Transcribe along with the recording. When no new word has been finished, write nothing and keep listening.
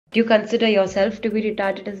Do you consider yourself to be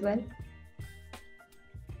retarded as well?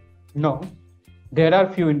 No, there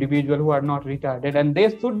are few individuals who are not retarded, and they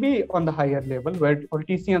should be on the higher level where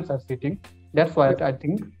politicians are sitting. That's why I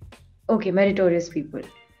think. Okay, meritorious people.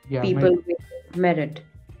 Yeah, People with merit.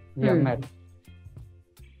 yeah, Hmm. Mary.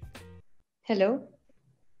 Hello.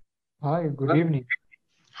 Hi, good evening.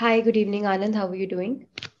 Hi, good evening, Anand. How are you doing?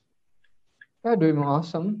 Yeah, doing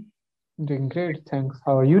awesome. Doing great, thanks.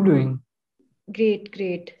 How are you doing? Great,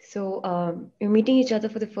 great. So, you're meeting each other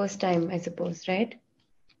for the first time, I suppose, right?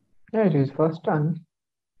 Yeah, it is first time.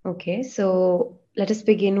 Okay, so let us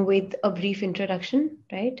begin with a brief introduction,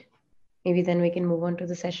 right? Maybe then we can move on to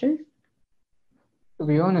the session. To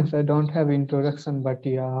be honest, I don't have introduction, but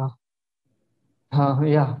yeah,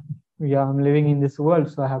 yeah. I'm living in this world,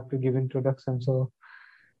 so I have to give introduction. So,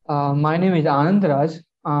 my name is Anand Raj.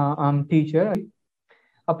 I'm teacher.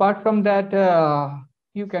 Apart from that,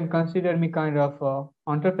 you can consider me kind of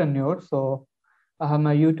entrepreneur. So, I have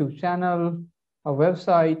my YouTube channel, a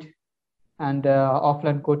website, and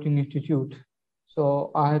offline coaching institute.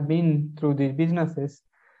 So, I have been through these businesses.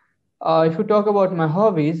 If you talk about my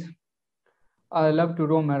hobbies, I love to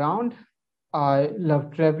roam around. I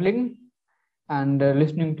love traveling and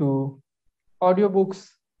listening to audiobooks.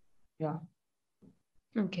 Yeah.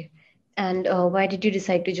 Okay. And why did you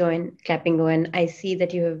decide to join clapingo? And I see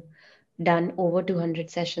that you have done over 200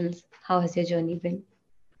 sessions. How has your journey been?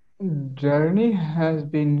 Journey has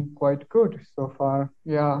been quite good so far.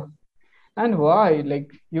 Yeah. And why? Like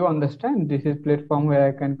you understand this is platform where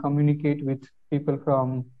I can communicate with people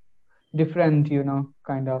from different,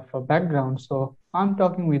 kind of backgrounds. So I'm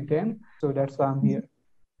talking with them. So that's why I'm here.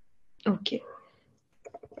 Okay.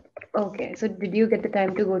 Okay. So did you get the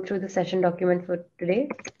time to go through the session document for today?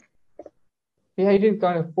 Yeah, it is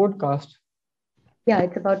kind of podcast. Yeah,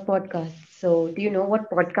 it's about podcasts. So do you know what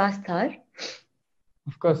podcasts are?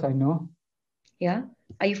 Of course, I know. Yeah.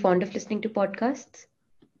 Are you fond of listening to podcasts?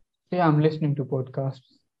 Yeah, I'm listening to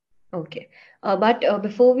podcasts. Okay. But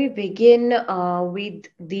before we begin with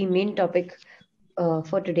the main topic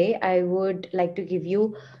for today, I would like to give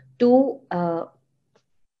you two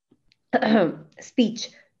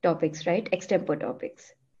speech topics, right? Extempore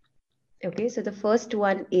topics. Okay, so the first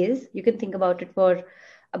one is you can think about it for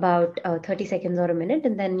about 30 seconds or a minute,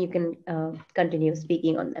 and then you can continue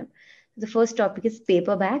speaking on them. The first topic is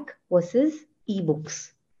paperback versus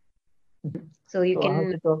ebooks. So you So I have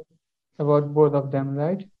can, to talk about both of them,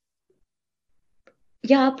 right?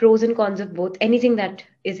 yeah, pros and cons of both, anything that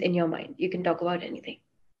is in your mind. You can talk about anything.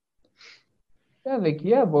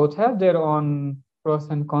 Yeah, both have their own pros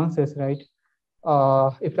and cons, right?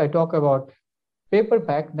 If I talk about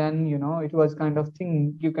paperback, then it was kind of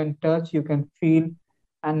thing you can touch, you can feel,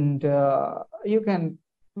 and you can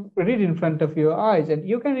read in front of your eyes, and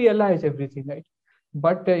you can realize everything, right?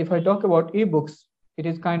 But if I talk about ebooks, it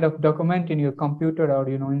is kind of document in your computer or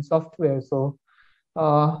in software, so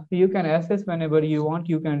you can access whenever you want,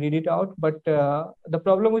 you can read it out. But the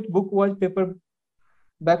problem with book was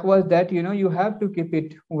paperback was that you have to keep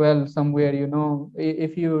it well somewhere.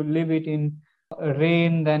 If you leave it in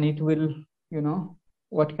rain, then it will, you know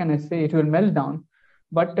what can I say, it will melt down.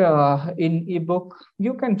 But in ebook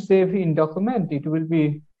you can save in document, it will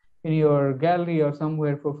be in your gallery or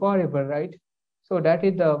somewhere for forever, right? So that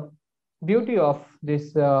is the beauty of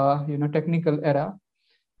this technical era.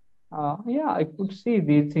 Yeah, I could see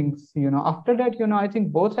these things. After that, I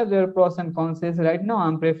think both have their pros and cons. Right now,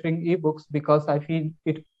 I'm preferring ebooks because I feel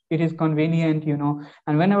it is convenient.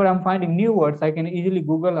 And whenever I'm finding new words, I can easily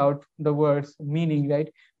Google out the words meaning, right?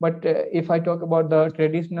 But if I talk about the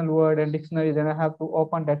traditional word and dictionary, then I have to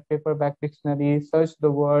open that paperback dictionary, search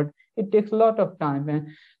the word. It takes a lot of time,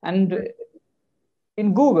 and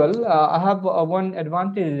in Google, I have one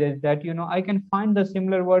advantage is that I can find the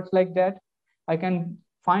similar words like that. I can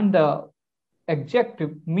find the exact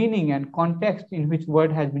meaning and context in which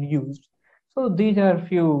word has been used. So these are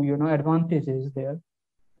few advantages there.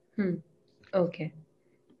 Hmm. Okay,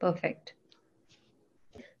 perfect.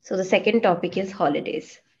 So the second topic is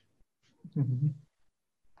holidays. Mhm.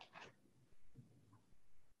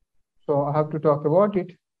 So I have to talk about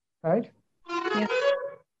it, right? Yeah.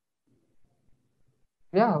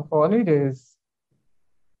 Yeah, holidays.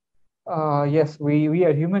 Yes, we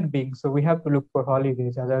are human beings, so we have to look for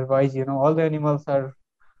holidays. Otherwise, all the animals are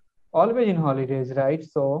always in holidays, right?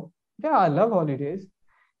 So yeah, I love holidays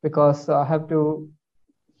because I have to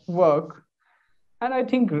work. And I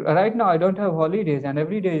think right now I don't have holidays, and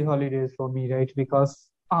every day is holidays for me, right? Because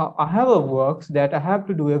I have a works that I have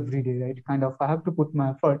to do every day, right? Kind of, I have to put my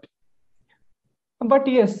effort. But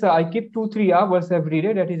yes, I keep 2 3 hours every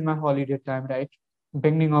day. That is my holiday time, right?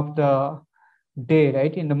 Beginning of the day,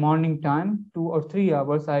 right? In the morning time, 2 or 3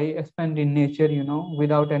 hours I spend in nature,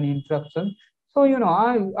 without any interruption. So,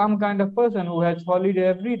 I'm kind of person who has holiday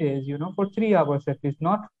every day, for 3 hours at least.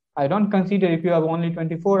 Not, I don't consider if you have only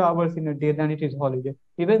 24 hours in a day, then it is holiday.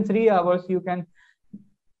 Even 3 hours you can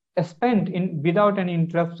spend in without any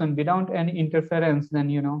interruption, without any interference, then,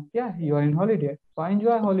 yeah, you are in holiday. So I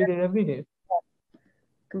enjoy holiday every day.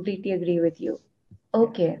 Completely agree with you.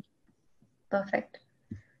 Okay, perfect.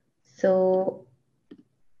 So,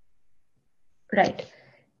 right.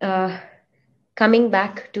 Uh, Coming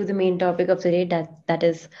back to the main topic of the day, that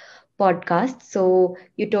is podcasts. So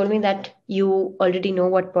you told me that you already know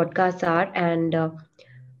what podcasts are, and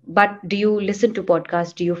but do you listen to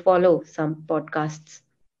podcasts? Do you follow some podcasts?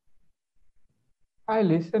 I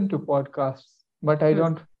listen to podcasts, but I Hmm.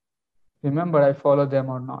 don't remember I follow them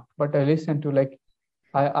or not. But I listen to, like,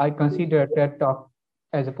 I consider TED Talk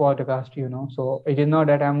as a podcast, So it is not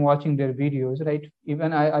that I'm watching their videos, right?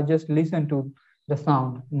 Even I just listen to the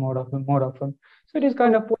sound more often. So it is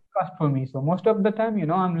kind of podcast for me. So most of the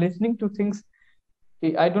time, I'm listening to things.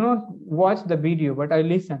 I do not watch the video, but I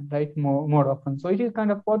listen, right, more often. So it is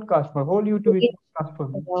kind of podcast for whole YouTube is Which, podcast for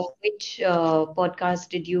me. which podcast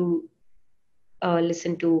did you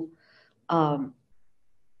listen to um,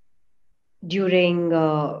 during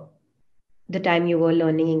the time you were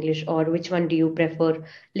learning English, or which one do you prefer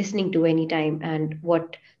listening to anytime, and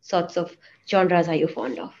what sorts of genres are you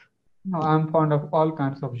fond of? No, I'm fond of all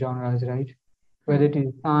kinds of genres, right? Whether Hmm. it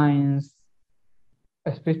is science,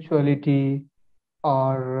 spirituality,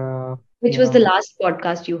 or Which was the last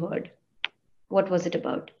podcast you heard? What was it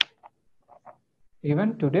about?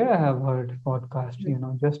 even today I have heard podcast,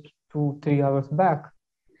 just 2 3 hours back,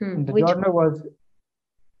 Hmm. and the Which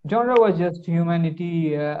genre was just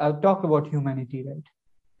humanity. I'll talk about humanity, right?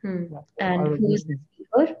 hmm. Yeah, so I And was who was the listening.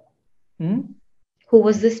 speaker? Hmm? Who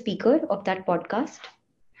was the speaker of that podcast?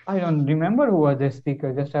 I don't remember who was the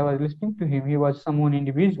speaker. Just I was listening to him. He was someone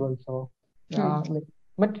individual. So Hmm. yeah,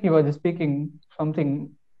 but he was speaking something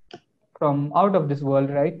from out of this world,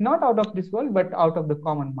 right? Not out of this world, but out of the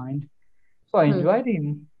common mind. So I Hmm. enjoyed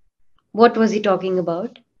him. What was he talking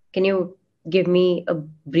about? Can you give me a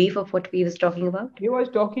brief of what he was talking about? He was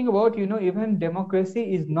talking about, even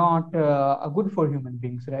democracy is not good for human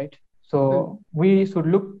beings, right? Hmm. So we should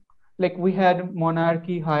look, like, we had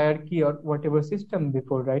monarchy, hierarchy, or whatever system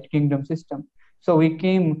before, right? Kingdom system. So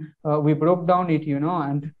we broke down it,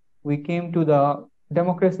 and we came to the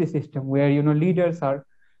democracy system where, leaders are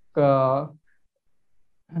uh,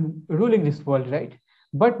 ruling this world, right?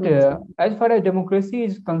 But Yes. as far as democracy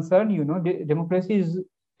is concerned, democracy is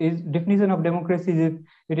definition of democracy is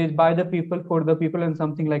it is by the people for the people and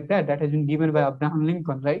something like that. That has been given by Abraham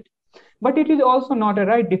Lincoln, right? But it is also not a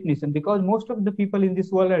right definition because most of the people in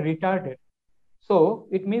this world are retarded. So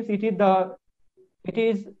it means it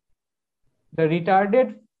is the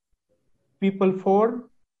retarded people for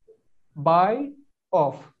by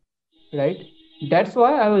of, right? That's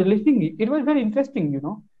why I was listening. It was very interesting.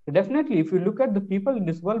 Definitely, if you look at the people in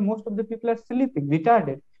this world, most of the people are sleeping,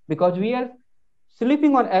 retarded, because we are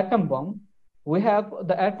sleeping on atom bomb. We have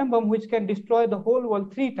the atom bomb which can destroy the whole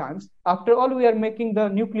world 3 times. After all, we are making the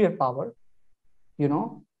nuclear power, you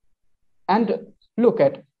know. And look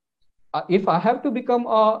at, if I have to become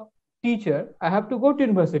a teacher, I have to go to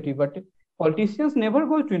university. But politicians never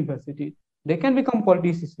go to university. They can become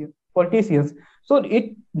politicians. Politicians. So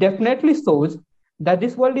it definitely shows that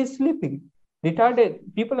this world is sleeping. Retarded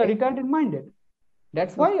people are Okay. retarded minded.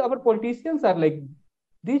 That's Okay. why our politicians are like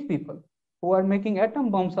these people who are making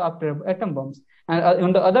atom bombs after atom bombs. And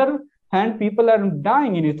on the other hand, people are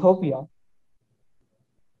dying in Ethiopia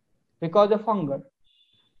because of hunger.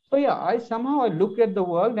 So yeah, I somehow I looked at the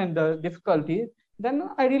world and the difficulties. Then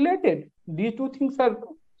I related. These two things are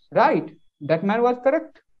right. That man was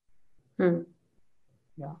correct. Hmm.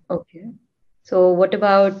 Yeah. Okay. So what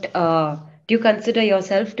about do you consider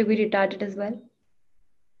yourself to be retarded as well?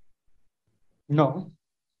 No,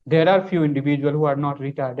 there are few individuals who are not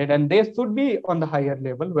retarded, and they should be on the higher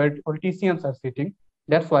level where politicians are sitting.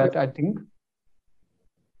 That's why I think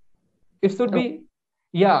it should Oh, be.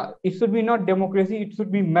 Yeah, it should be not democracy. It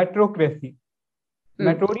should be metrocracy. hmm.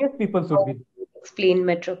 Notorious people should How be. do you explain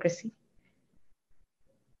metrocracy?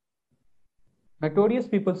 Notorious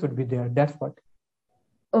people should be there. That's what.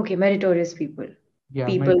 Okay, meritorious people. Yeah,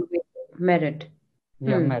 People with merit.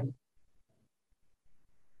 yeah, Hmm. merit.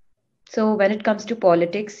 So when it comes to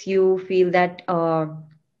politics, you feel that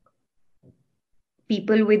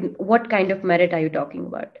people with what kind of merit are you talking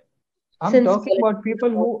about? I'm Since talking politics about people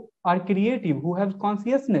who are creative, who have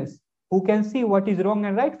consciousness, who can see what is wrong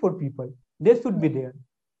and right for people. They should be there.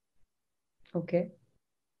 okay.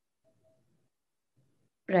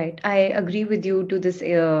 Right. I agree with you to this.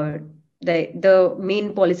 The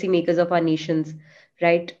main policymakers of our nations,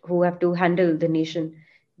 right, who have to handle the nation,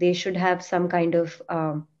 they should have some kind of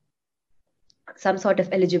some sort of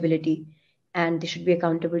eligibility, and they should be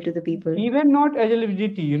accountable to the people. Even not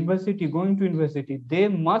eligibility, university, going to university, they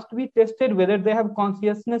must be tested whether they have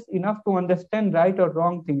consciousness enough to understand right or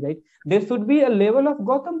wrong thing, right? There should be a level of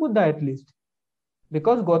Gautam Buddha at least,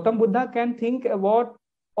 because Gautam Buddha can think about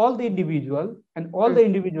all the individual and all Hmm. the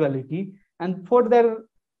individuality and for their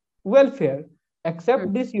welfare. Hmm.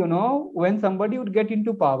 Except this, when somebody would get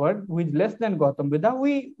into power who is less than Gautam Buddha,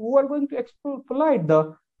 we who are going to exploit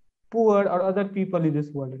the poor or other people in this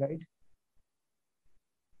world, right?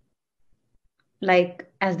 Like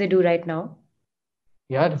as they do right now.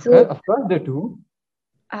 Yeah, So of course they do.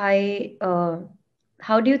 I,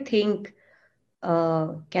 how do you think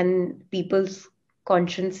can people's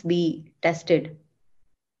conscience be tested?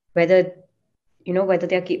 Whether whether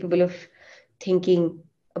they are capable of thinking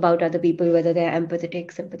about other people, whether they are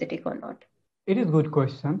empathetic, sympathetic or not. It is good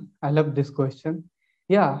question. I love this question.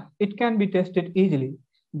 Yeah, it can be tested easily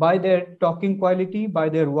by their talking quality, by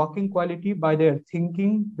their walking quality, by their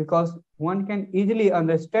thinking, because one can easily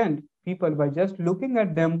understand people by just looking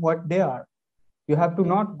at them what they are. You have to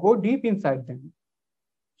not go deep inside them.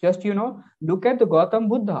 Just, look at the Gautam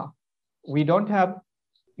Buddha. We don't have,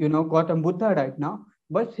 Gautam Buddha right now,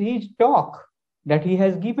 but his talk that he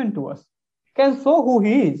has given to us can show who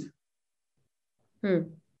he is. Hmm.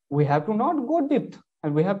 We have to not go deep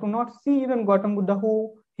and we have to not see even Gautam Buddha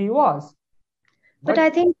who he was. But But I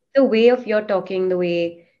think the way of your talking, the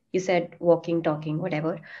way you said walking, talking,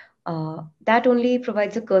 whatever, that only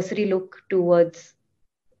provides a cursory look towards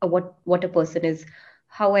what a person is.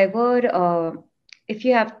 However, if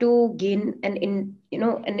you have to gain an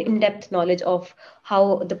in-depth knowledge of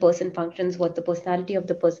how the person functions, what the personality of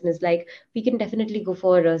the person is like, we can definitely go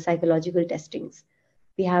for psychological testings.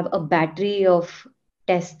 We have a battery of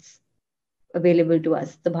tests available to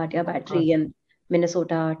us, the Bhatia uh, battery and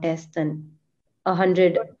Minnesota tests and a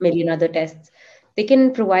hundred but million other tests. They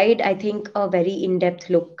can provide, I think, a very in-depth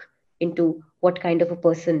look into what kind of a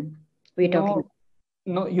person we're talking.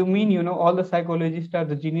 no, no, you mean, all the psychologists are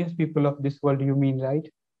the genius people of this world, you mean, right?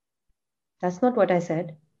 That's not what I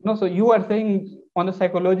said. No, so you are saying on a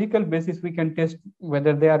psychological basis, we can test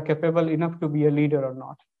whether they are capable enough to be a leader or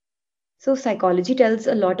not. So psychology tells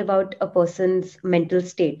a lot about a person's mental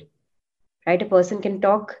state, right? A person can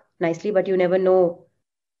talk nicely, but you never know,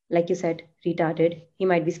 like you said, retarded. He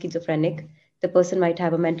might be schizophrenic. The person might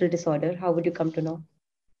have a mental disorder. How would you come to know?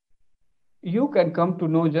 You can come to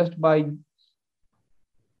know just by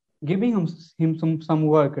giving him some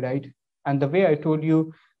work, right? And the way I told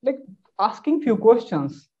you, like asking few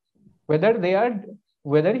questions, whether they are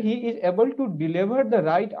whether he is able to deliver the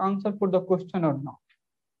right answer for the question or not.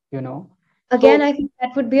 You know, Again, so I think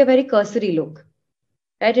that would be a very cursory look,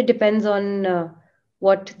 right? It depends on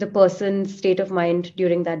what the person's state of mind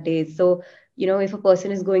during that day is. So, if a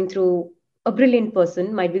person is going through, a brilliant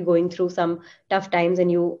person might be going through some tough times,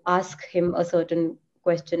 and you ask him a certain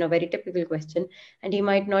question, a very typical question, and he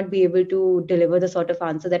might not be able to deliver the sort of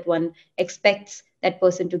answer that one expects that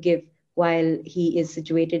person to give while he is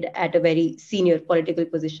situated at a very senior political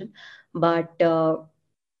position. But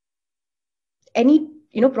any,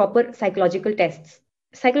 proper psychological tests,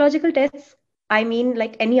 I mean,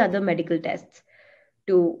 like any other medical tests,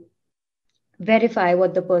 to verify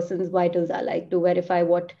what the person's vitals are like, to verify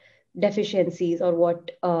what deficiencies or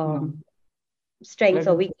what no, strengths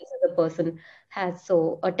let or me weaknesses a person has.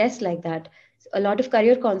 So a test like that, a lot of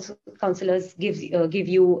career counselors give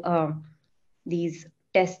you these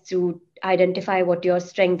tests to identify what your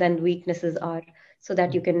strengths and weaknesses are, so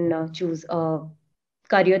that you can choose a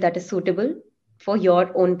career that is suitable for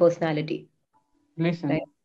your own personality, listen. right?